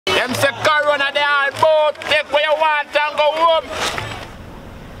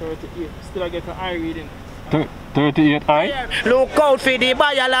38. Still I get an eye reading. 38 eye? Look out for the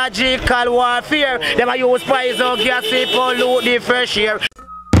biological warfare. Them a use poison gas to pollute the fresh air.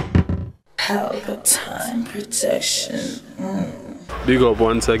 Pelpa time protection. Big up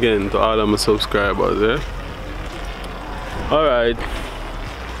once again to all of my subscribers, eh? Alright.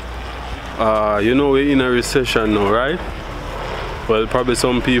 You know we're in a recession now, right? Well, probably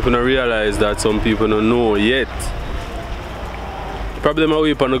some people don't realize that, some people don't know yet. Probably them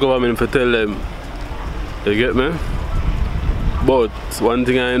wait on the government to tell them. You get me? But one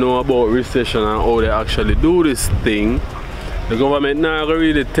thing I know about recession and how they actually do this thing, the government not gonna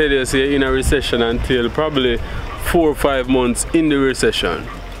really tell you say you're in a recession until probably 4 or 5 months in the recession.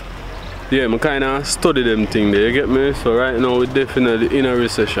 Yeah, I kind of study them thing there, you get me? So right now we're definitely in a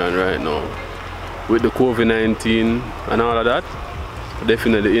recession right now. With the COVID-19 and all of that,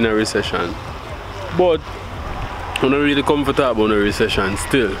 definitely in a recession. But I'm not really comfortable in a recession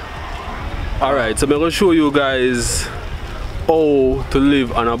still. Alright, so I'm going to show you guys how to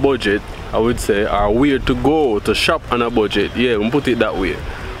live on a budget, I would say, or where to go to shop on a budget. Yeah, we'll put it that way.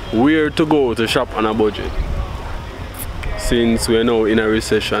 Where to go to shop on a budget. Since we're now in a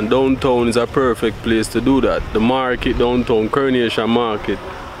recession, downtown is a perfect place to do that. The market, downtown, Coronation Market,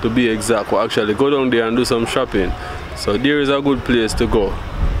 to be exact, we'll actually go down there and do some shopping. So there is a good place to go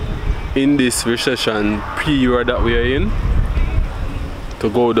in this recession period that we are in, to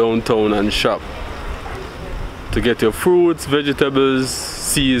go downtown and shop, to get your fruits, vegetables,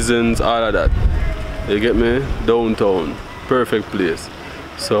 seasons, all of that. You get me? Downtown, perfect place.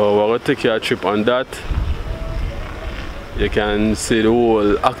 So we're gonna take you a trip on that. You can see the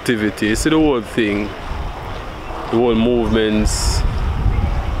whole activity, see the whole thing, the whole movements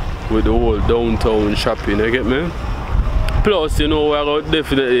with the whole downtown shopping, you get me? Plus, you know, we're gonna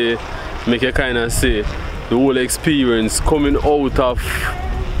definitely make you kind of see the whole experience coming out of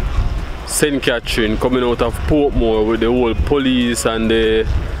St. Catherine, coming out of Portmore with the whole police and the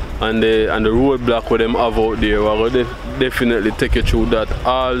roadblock where them have out there. We're gonna definitely take you through that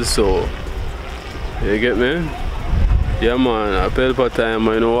also. You get me? Yeah man, at Pelpa time,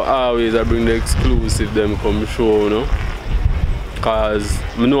 you know, always I bring the exclusive them come show, you know. Cause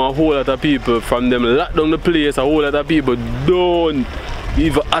I know a whole lot of people from them lock down the place, a whole lot of people don't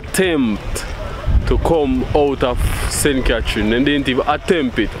even attempt to come out of St. Catherine, and they didn't even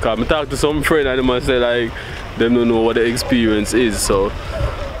attempt it. Cause I talk to some friend and they say like them don't know what the experience is. So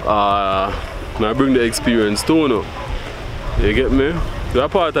I bring the experience too, you know. You get me? We're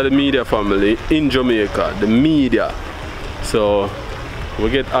part of the media family in Jamaica, the media. So we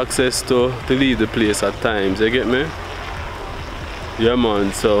get access to leave the place at times, you get me? Yeah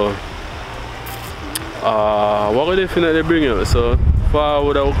man, so we're gonna definitely bring you. So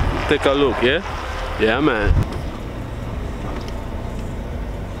forward, I'll take a look, yeah? Yeah man.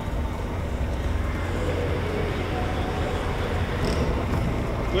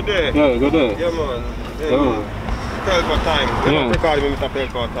 Good day. Yeah, good day. Yeah man. Yeah, man. Pelpa time. Yeah. Recording me with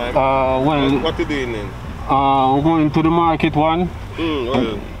Pelpa time. Well, what you doing then? we're going to the market one.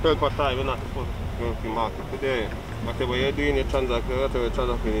 Well, Pelpa time, you're not supposed to go to the market today. Whatever you're doing, you're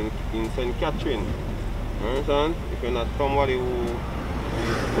transacting in St. Catherine. You understand? If you're not somebody who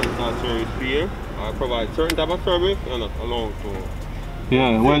puts on service here or provide certain type of service, you're not allowed to.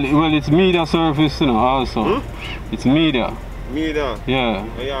 Yeah, well it's media service, you know, also. It's media. Media? Yeah.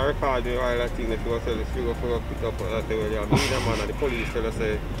 When you record the all that thing that you sell, if you go for a pick up that way, you're a media man and the police tell us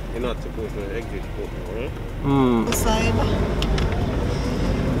say you're not supposed to exit Portmore, right? Outside.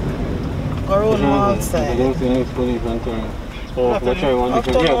 Go around outside. Go to the next police and turn. Oh, we'll try one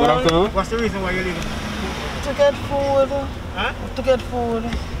different. Yeah, good afternoon. What's the reason why you're leaving? To get food. Huh? To get food.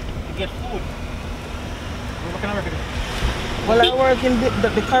 To get food? What kind of work? Well, I work in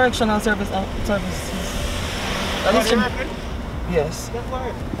the correctional services. Are you working? Yes. That's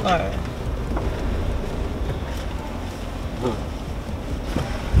why. Alright.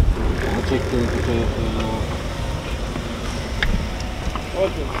 I'll check the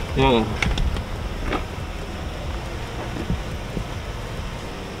Okay. yeah.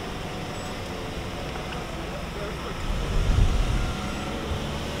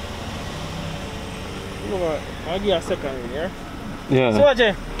 You know what? I'll give you a second here. Yeah. So what,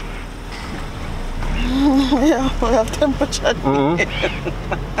 Jay? Yeah, we have temperature.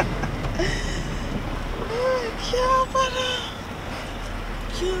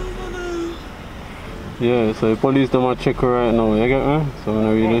 Yeah, so the police them are checking right now, you get me? So I'm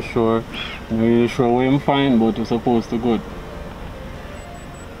not really sure. I'm not really sure where I'm fine, but we're supposed to good.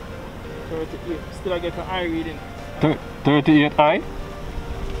 38. Still I get an eye reading. 38 eye?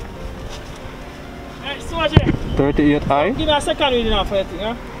 Alright, so what, Jay? 38 eye? Give me a second reading now for your thing,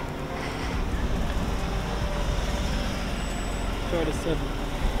 huh? 37.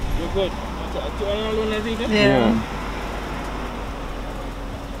 You're good. Yeah.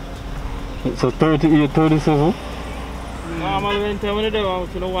 So 38, 37? Normally when time when they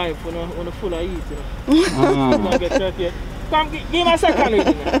want to the wife when the full of eat, you know. Get 38. Come give me a second with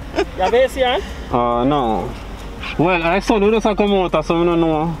me. You have AC on? No. Well, I saw you just come out so I don't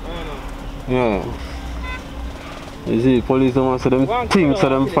know. Yeah. You see, police don't want to them think so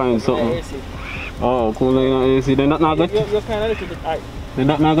them find something. Oh, cool, like AC. They're not going to... You're kind of a little bit high. They're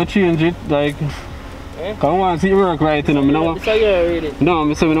not going to change it, like... Eh? Cause I want to see it work right, you know. It's a year, really. No,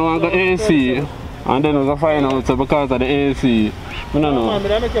 I say I don't want to go AC. And then we're going to find out so because of the AC. I don't know. Man,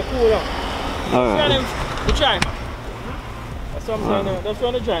 but I make you cool down. Alright. The driver. That's what I'm saying. That's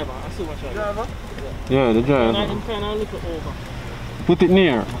one the driver. I see what driver. Yeah, the driver. I'm kind of look over. Put it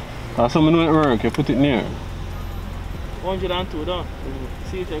near. Cause some know it work, you put it near. 102 down.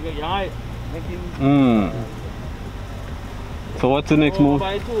 See if you get your height. So what's the next move?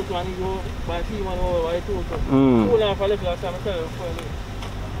 By 2 and you go by 3 1 over by 2. Cool off a little last time I tell you before you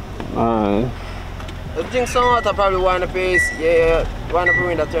leave. Alright. I think someone probably want to pace, yeah, want to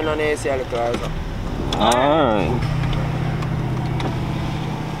bring that turn on AC a little also. Alright.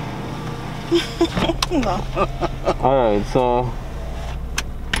 No.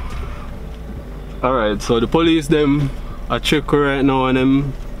 Alright, so the police them are checking right now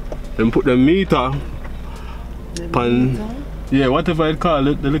and them put the meter pan, yeah, whatever it call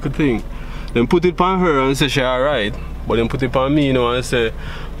it, the little thing. Then put it on her and say she alright. But then put it on me, you know, and say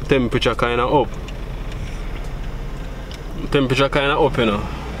temperature kinda up. Temperature kinda up, you know.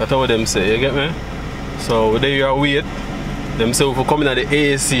 That's what them say, you get me? So there you are wait. Them say if we come in at the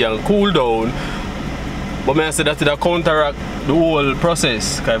AC and cool down. But I say that it counteract the whole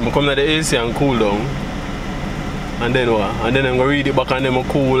process. Because I come in at the AC and cool down. And then what? And then I'm going to read it back and then I'm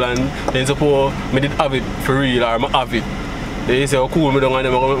cool and then suppose I did have it for real or I have it. The AC will cool me down and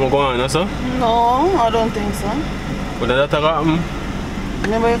then I'm go on, so? No, I don't think so. But that happen?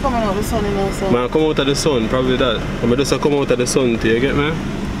 Remember you're coming out of the sun in the sun? I come out of the sun, probably that. I just come out of the sun too, you get me?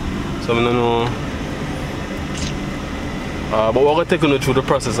 So I don't know. But we're going to take you through the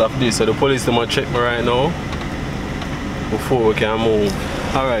process of this. So the police them check me right now before we can move.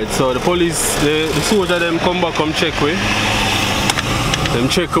 Alright, so the police, the soldier them come back come check we. Them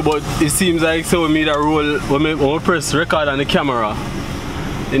check, but it seems like so we made a roll when we press record on the camera.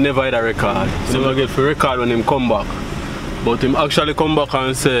 They never had a record. So we get for record when him come back. But him actually come back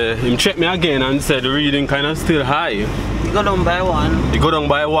and say, him check me again and said the reading kinda still high. You go down by 1. You go down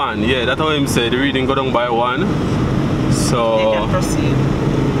by 1, yeah, that's how him said the reading go down by 1. So you can proceed.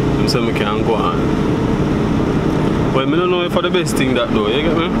 Him say we can go on. Well, I don't know if for the best thing that though, you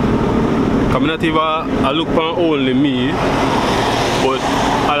get me? Because I not even I look for only me, but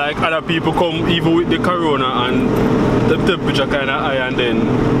I like other people come even with the corona and the temperature kinda high and then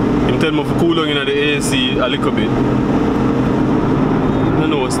him tell me to cool down in the AC a little bit. I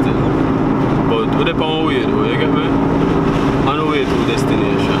know still. But we're on our way though, you get me? On the way to the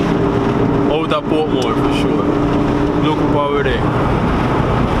destination. Out of Portmore for sure. Look up over there.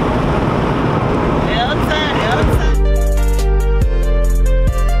 Outside.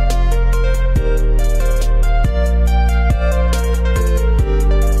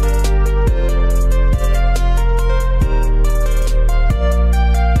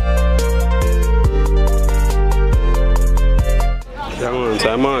 So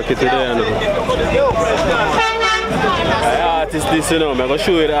I'm market today now. Artist this, you know, I'm going to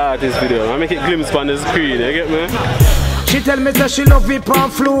show you the artist video. I make it glimpse on the screen, you get me? She tell me that she love it on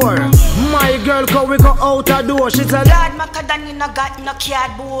floor. My girl, go we go out the door. She said, Lord, Macadam, you no got no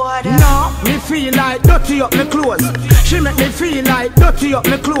cardboard. no, me feel like dirty up me clothes. She make me feel like dirty up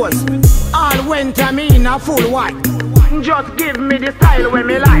me clothes. All winter me in a full white. Just give me the style when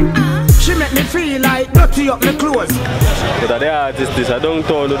me like. She make me feel like dirty up me clothes. But the artist is a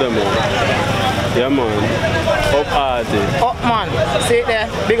downtown to them. Yeah man. Up artist. Up man, see it there,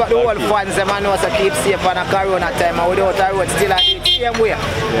 big up the whole fans, them I know so keep safe on a corona time and without a road still I do it same way.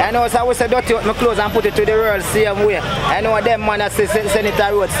 I know so I say dirty up my clothes and put it to the world same way. I know them man say send it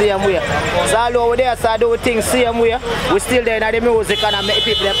a road same way. So all over there so I do things same way. We still there in the music and I make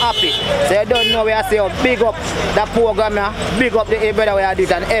people them happy. So you don't know where I say big up the program, big up the brother where I do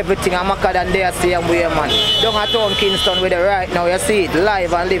it and everything and Macadam there same way man. Downtown Kingston with it right now, you see it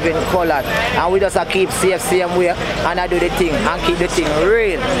live and live in color. And we just keep safe same way and I do the thing and keep the thing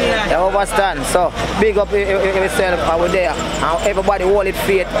real. You understand? So big up yourself over there and everybody everybody hold it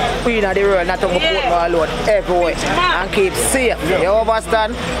faith. Queen of the world, not only Portmore alone, everywhere. And keep safe. You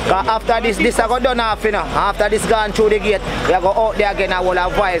understand? Because after this I go done off, you know. After this gone through the gate, we go out there again and hold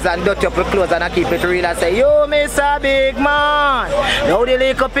our vibes and dirty up the clothes and I keep it real and say, you Mr. Big Man. Now the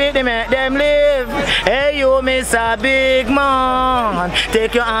little people make them live. Hey you Mr. Big Man.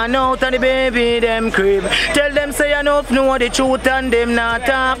 Take your hand out and the baby them crib. Tell them say enough know the truth and them not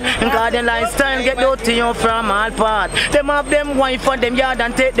talk. Because the lifestyle get dirty you from all part. Them have them wife for them yard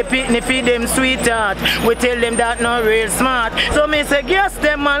and take the picnic feed them sweetheart. We tell them that not real smart. So me say guess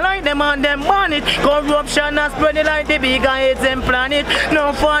them and like them and them burn it. Corruption and spread it like the big heads them planet.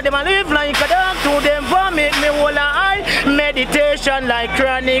 No for them and live like a dog to them vomit. Me hold a eye meditation like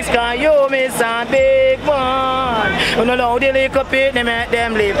chronics. Cause you miss a big one. You know how the little people they make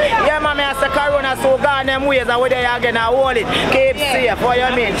them live. Yeah man, me as a corona so gone them ways and we there again and hold it. Keep safe for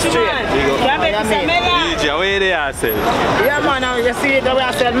your mean straight. DJ, where they are saying? Yeah man, you see it the way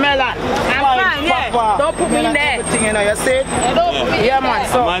I said melon. I'm fine, yeah. Don't put me in there. You know, you see it? Yeah man,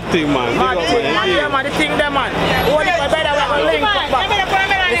 so. Mad thing man. Yeah man, the thing there man. Hold it better we can link up back.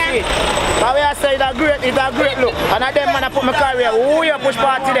 You see it? But we are saying it's a great look. And I them man I put my career, who you push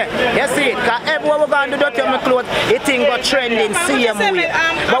party there? You see it? Because everywhere we go and do dirty on my clothes, it thing got trending same way.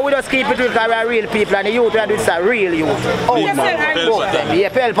 But we just keep it real because we are real people and the youth we are doing this a real youth. Oh man, yeah,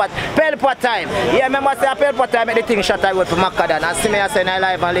 Pelpa time. Yeah, remember say Pelpa time make the thing shut away for Macadam. And see me I say I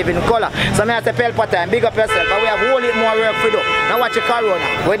live and live in color. So me I say Pelpa time, big up yourself. But we have whole it more work for do. Now watch the corona.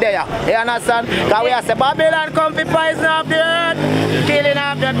 We're there. You understand? Because we are say Babylon come to poison of the earth, killing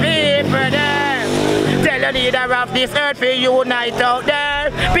of the people there. Tell the leader of this earth to unite out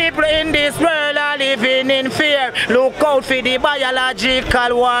there. People in this world are living in fear. Look out for the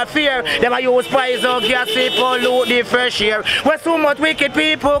biological warfare. Them a use poison gas to pollute the fresh air. Where so much wicked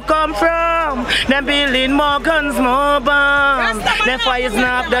people come from? Them building more guns, more bombs. Them fires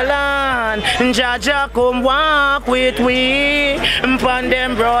up the land. Jaja come walk with we. Upon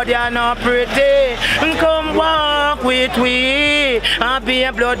them broad you not pretty. Come walk with we. And be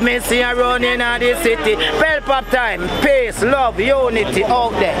a blood messy and running out the city. Pelpa time, peace, love, unity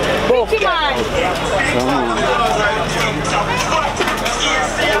out there. Both there.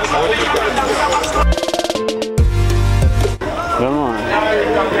 Come on.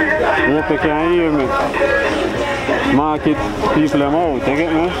 Hope you can hear me. Market people them out, you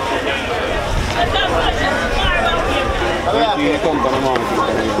get me?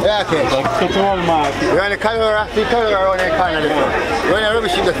 Yeah, okay. You're on the camera around the corner. You're on the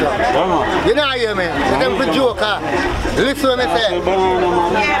rubbish in the stuff. You know how you mean? You them good joker. Listen to me say. I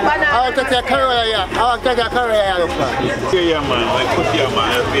want to take a camera here. I want to take a camera here. Yeah, man. I put your man.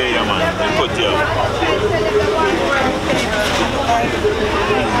 Yeah, man. I put your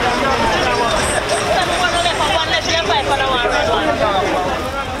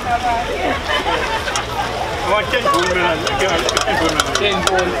I can't go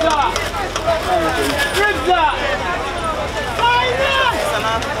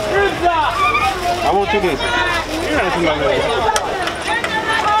I want to do this.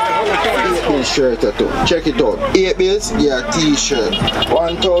 T-shirt too. Check it out. 8 bills, yeah, T-shirt.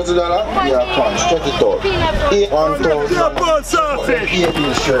 $1,000, yeah, pants. Check it out. $1,000. 8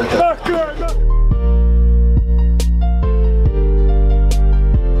 bill shirt.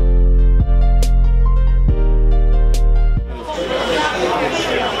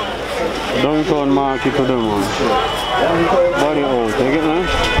 Downtown market for them one. Body out, you get me?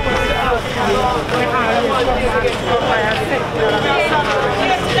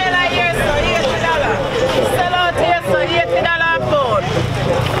 Sell out here, so $80 board.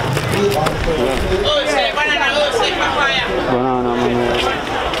 Oh, say banana, Banana, man.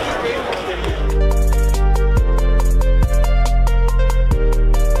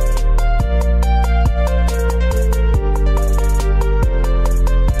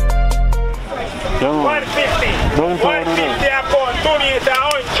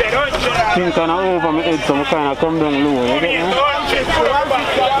 Think kind of over my head, so I kind of come down low, you get me?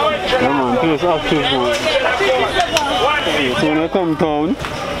 Yeah man, place active man. So when you come town,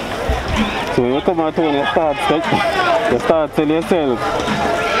 so when you come to town, you start selling yourself.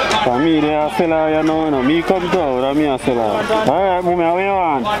 For me, they are seller, you know, me come town, and me a seller. Alright, mommy, what you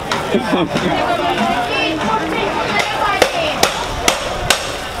want?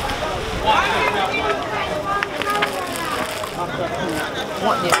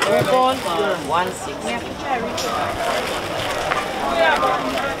 What the phone? 160.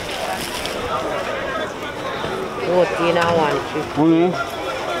 $14 and $150. Okay.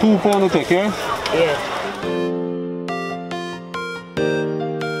 2 pounds to take, yeah? Yeah.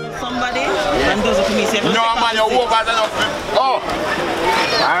 Somebody? And those of me say, No man, you're over enough. Oh!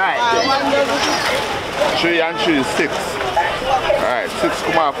 3 and 3 is 6. Alright, 6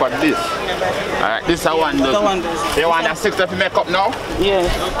 come off on this. Alright, this is one dozen. You want that 6 to make up now? Yeah.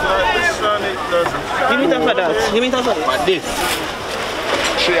 Give me that for that. Give me that for that. For this.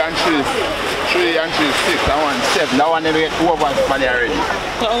 3 and 3 is 6. That one 7. That one never get over money already.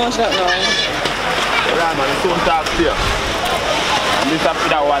 How much that now? Yeah man, it's don't talk to you. And this is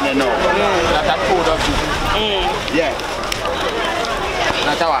that one you know. That's a code of this. Yeah.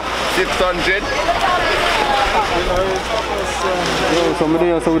 That's our 600. Somebody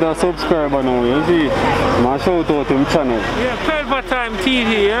else with a subscriber now, you see? I shout out to him channel. Yeah, Pelpa Time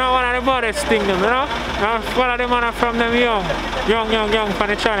TV, you know, one of the baddest things, you know? Follow them man from them young from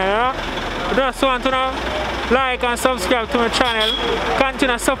the channel, you know? Just want to know, like and subscribe to my channel,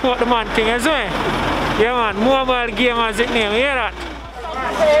 continue to support the man thing as well. Yeah man, mobile gamers it name, you hear that?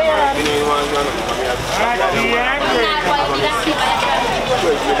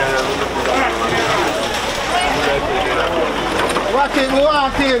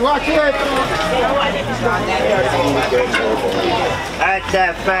 Watch it. That's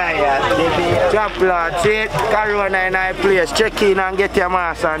a fire. Drop lord, see it? Corona in our place. Check in and get your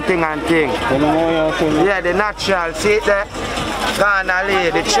mask and thing. Yeah, the natural, see it there? Ghana lay,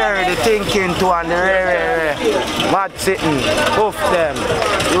 the cherry, the thinking to and the rare. Mad sitting, off them.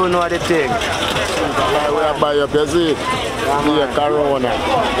 You know the thing. We buy up, you see? Yeah, Corona.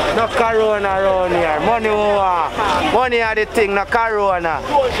 No Corona around here. Money over. Money are the thing, no Corona.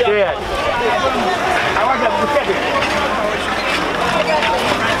 Yeah. I want them to get it.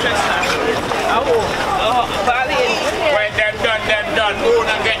 When them done, who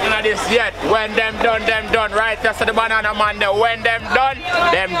not getting of this yet? When them done, right? That's the banana man there. When them done.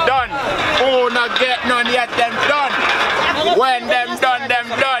 Who not get none yet? Them done. When them done.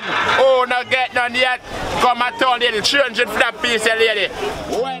 Who not get none yet? Come and tell the 300 for that piece, lady.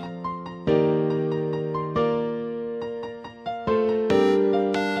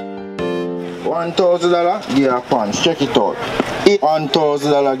 When $1,000 gear pants, check it out.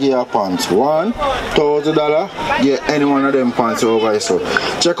 $1,000 gear pants. $1,000 get any one of them pants over here. So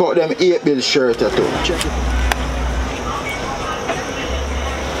check out them 8-bill shirt too. Check it.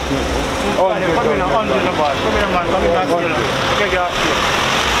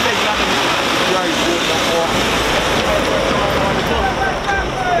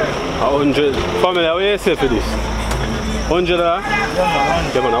 $100. Family, how you say for this? $100?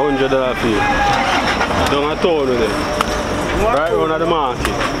 Yeah man, $100 for you. Down a town with them. Right around the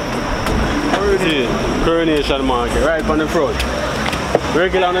market. See, Coronation Market, right on the front.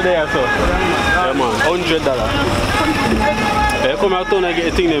 Regular on the day so. Yeah man, $100. You come out town and get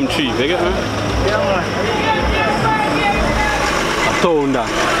a thing them cheap, you get me? Yeah man. A town that.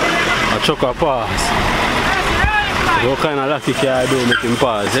 A truck a pass. What kind of lucky car I do make him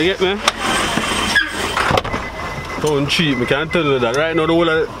pass, you get me? Town cheap, I can't tell you that. Right now, the whole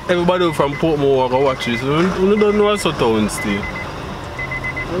of everybody from Portmore go watch this. You don't know what's a town still.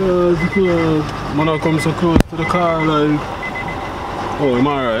 When I come so close to the car, like, oh, am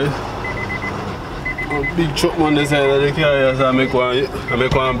I right? A big truck man on the side of the car, so I make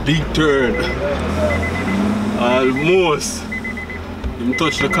one big turn. Almost. Him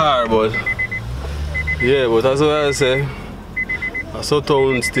touch the car, but yeah, but that's what I say. I saw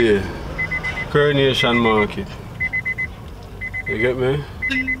town still. Coronation Market. You get me?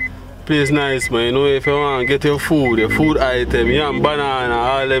 Place nice man, you know if you want to get your food item, yam, banana,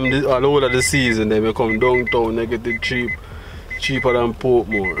 all over the season, then you come downtown, they get it cheaper than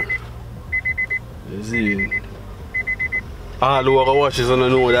Portmore. You see? All who are watchers don't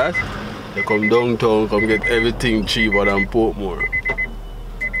know that. They come downtown, come get everything cheaper than Portmore.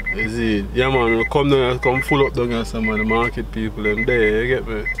 You see? Yeah man, come down, come full up down here, some of the market people them there, you get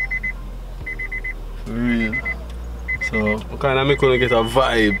me? For real. So, I kind of make you get a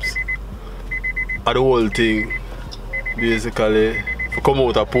vibes of the whole thing, basically. If you come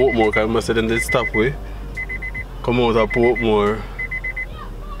out of Portmore, because I must say then they stop way. Come out of Portmore.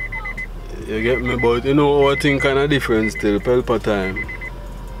 You get me? But you know our thing kind of different still, Pelpa time.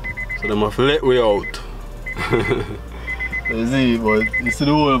 So they must let way out. You see, but you see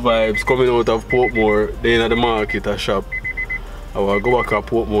the whole vibes coming out of Portmore, then at the market or shop. I will go back to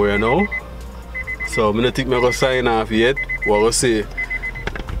Portmore, you know. So I don't think I'm going to sign off yet. What I'm going to say,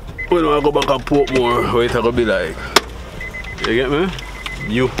 when I go back to Portmore, what it's going to be like. You get me?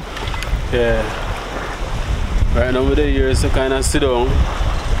 You. Yeah. Right now I'm here, so kind of sit down.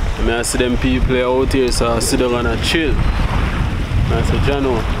 I see them people out here, so I sit down and chill. I say,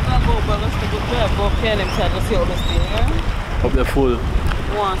 Jano. Up the full.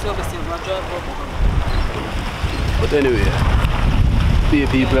 But anyway. the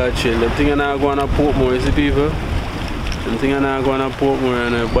people are chill. Them things are not going to Portmore, you see people? Them things are not going to Portmore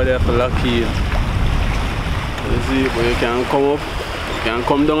and everybody have to lock in. You see, but you can come up, you can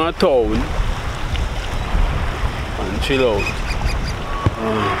come down a town and chill out.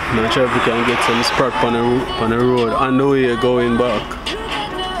 Not sure if we can get some sprat on the road on the way going back.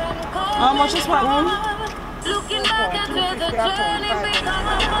 How much is sprat room?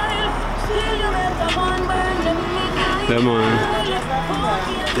 Yeah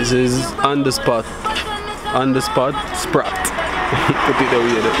man, this is on the spot sprat. Put it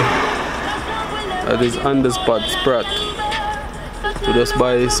away there. That is on the spot sprat. So just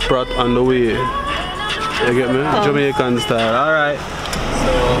buy sprat on the way. You get me? Jamaican style. Alright.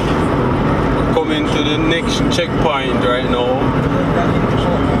 So we're coming to the next checkpoint right now.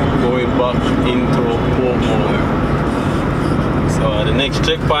 Going back into Portmore. So the next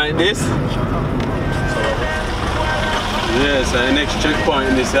checkpoint is yes, the next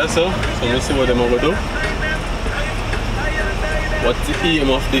checkpoint is here, so let's see what I'm gonna do. What's the aim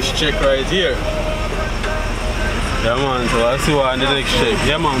of this check right here? Yeah man, so I'll see what on the next check.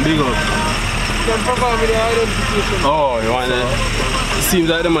 Yeah man, big up. You can provide me the identification. Oh, you want to? It seems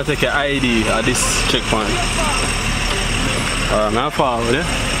like they might take an ID at this checkpoint. I'm not far over there.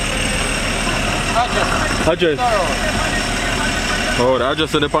 Address? Oh, the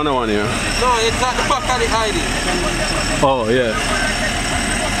address of the panel one here? No, it's at the back of the ID. Oh, yeah.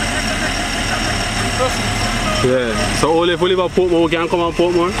 Yeah. So only if we live at Portmore, we can come at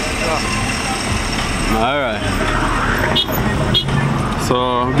Portmore? Yeah. Alright.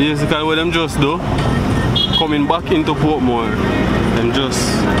 So basically what them just do, coming back into Portmore and just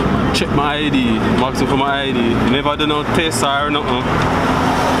check my ID, maxing for my ID. Never do no test or nothing.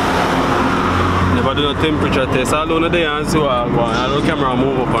 Never do no temperature test. All on the day and see what I go on. I do camera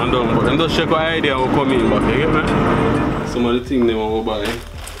move up and down, but them just check my ID and we'll come in back, you get me? Some of the things they want to buy.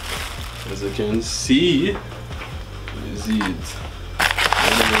 As you can see, you see it.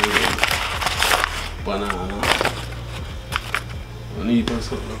 Banana.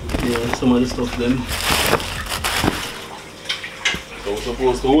 Yeah, some of the stuff then. So we're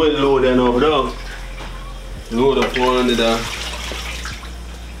supposed to well load them over there. Load up one under the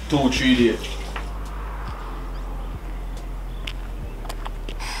 2-3 days.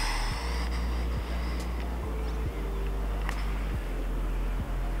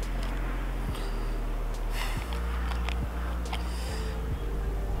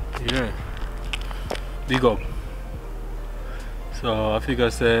 Yeah. Big up. So I think I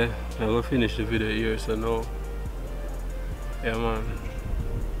say I'm gonna finish the video here, so now yeah man.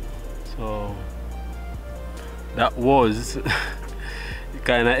 So that was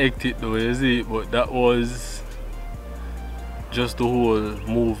kinda hectic though, you see, but that was just the whole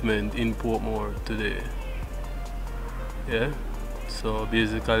movement in Portmore today. Yeah. So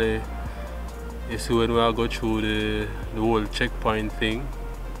basically you see when we go through the whole checkpoint thing,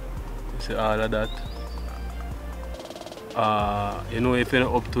 you see all of that. You know, if you're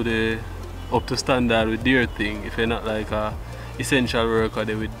not up to standard with their thing, if you're not like a essential worker,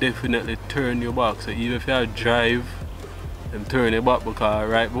 they will definitely turn your back. So even if you drive, them turn your back, because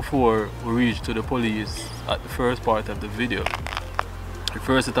right before we reach to the police at the first part of the video, the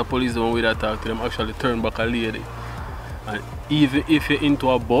first set of police the one we attack to them actually turn back a lady. And even if you're into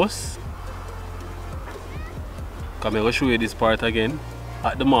a bus, I'm going to show you this part again,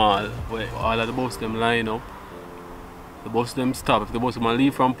 at the mall where all of the bus them line up. The bus them stop. If the bus them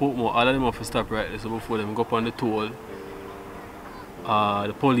leave from Portmore, all of them have to stop right there. So before them go up on the toll,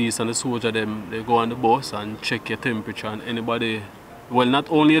 the police and the soldier them, they go on the bus and check your temperature, and anybody, well, not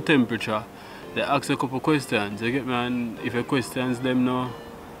only your temperature, they ask a couple questions, you get me? And if your questions them not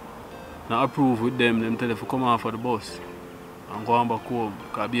approve with them tell you to come off of the bus and go on back home.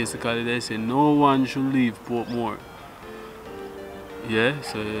 Because basically they say no one should leave Portmore. Yeah,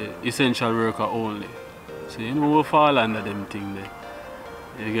 so essential worker only. So you know we fall under them thing there.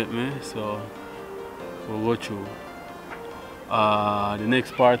 You get me? So we'll go through. The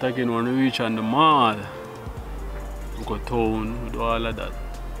next part again when we reach on the mall, we go town, we do all of that.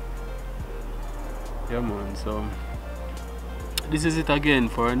 Yeah man, so this is it again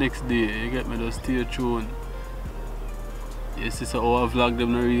for our next day. You get me? Just stay tuned. Yes, it's our vlog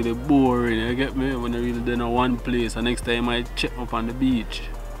them not really boring, you get me? When they really done in one place, and next time I check up on the beach.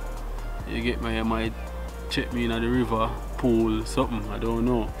 You get me? I might check me in the river, pool, something, I don't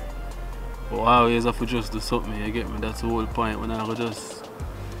know. But I always have to just do something, you get me? That's the whole point, when I go just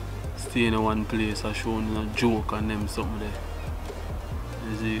stay in one place and show them a joke and them something there.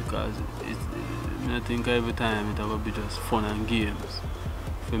 You see, because I think every time it will be just fun and games.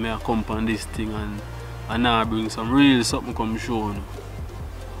 For me I come on this thing and now I bring some real something come show you.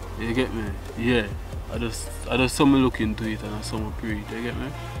 You get me? Yeah. I just some look into it and I some pray it, you get me?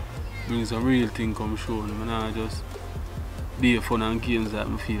 Bring some real thing come show them, and I just be a fun and games that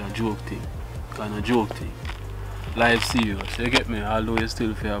I feel a joke thing. Kind of joke thing. Life serious, you get me? Although you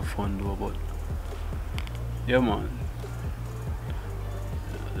still feel have fun though, but yeah man.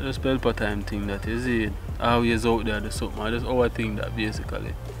 The Pelpa time thing that you see, always out there do something. I just overthink that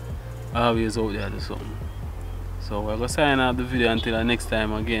basically. Always out there do something. So I'm gonna sign out the video until the next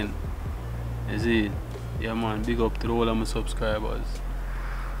time again. You see it? Yeah man, big up to all of my subscribers.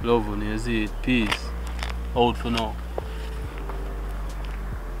 Love you, you see it? Peace. Out for now.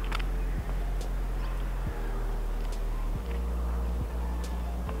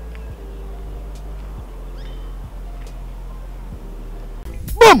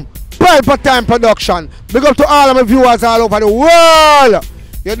 Boom! Pelpa Time Production. Big up to all of my viewers all over the world.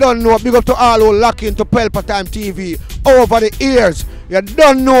 You don't know, big up to all who lock into Pelpa Time TV over the years. You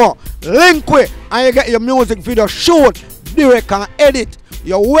don't know. Link with and you get your music video shoot, direct and edit,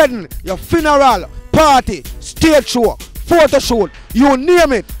 your wedding, your funeral, party, stage show, photo shoot, you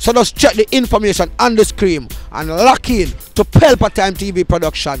name it. So just check the information on the screen and lock in to Pelpa Time TV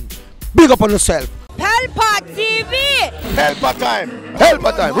Production. Big up on yourself. Pelpa TV! Pelpa Time!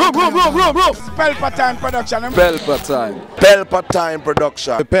 Pelpa Time! Room! Pelpa Time Production. Pelpa Time. Pelpa Time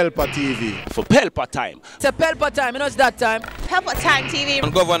Production. Pelpa TV. For Pelpa Time. It's a Pelpa Time, you know it's that time. Pelpa Time TV.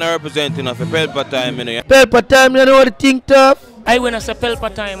 I'm governor representing of Pelpa Time, you know. Pelpa Time, you know what the thing tough? I when I say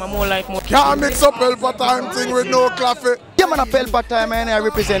Pelpa Time, I'm more like more. Can't mix up Pelpa Time thing with no coffee. Yeah man, a Pelpa Time and I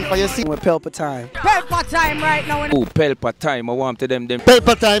represent for you see. With Pelpa Time. Pelpa Time right now. Oh, Pelpa Time, I want to them.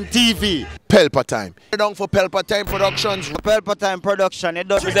 Pelpa Time TV. Pelpa Time. Down for Pelpa Time Productions. Pelpa Time Production, it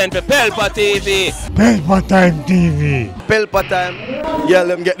does Present for Pelpa TV. Pelpa Time TV. Pelpa Time. Yeah,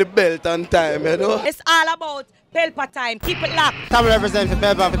 let them get the belt on time, you know. It's all about Pelpa Time. Keep it locked. Time represent for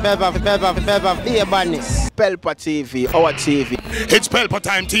Pelpa, be a badness. Pelpa TV, our TV. It's Pelpa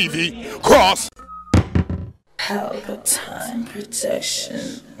Time TV. Cross. Pelpa Time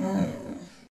Protection.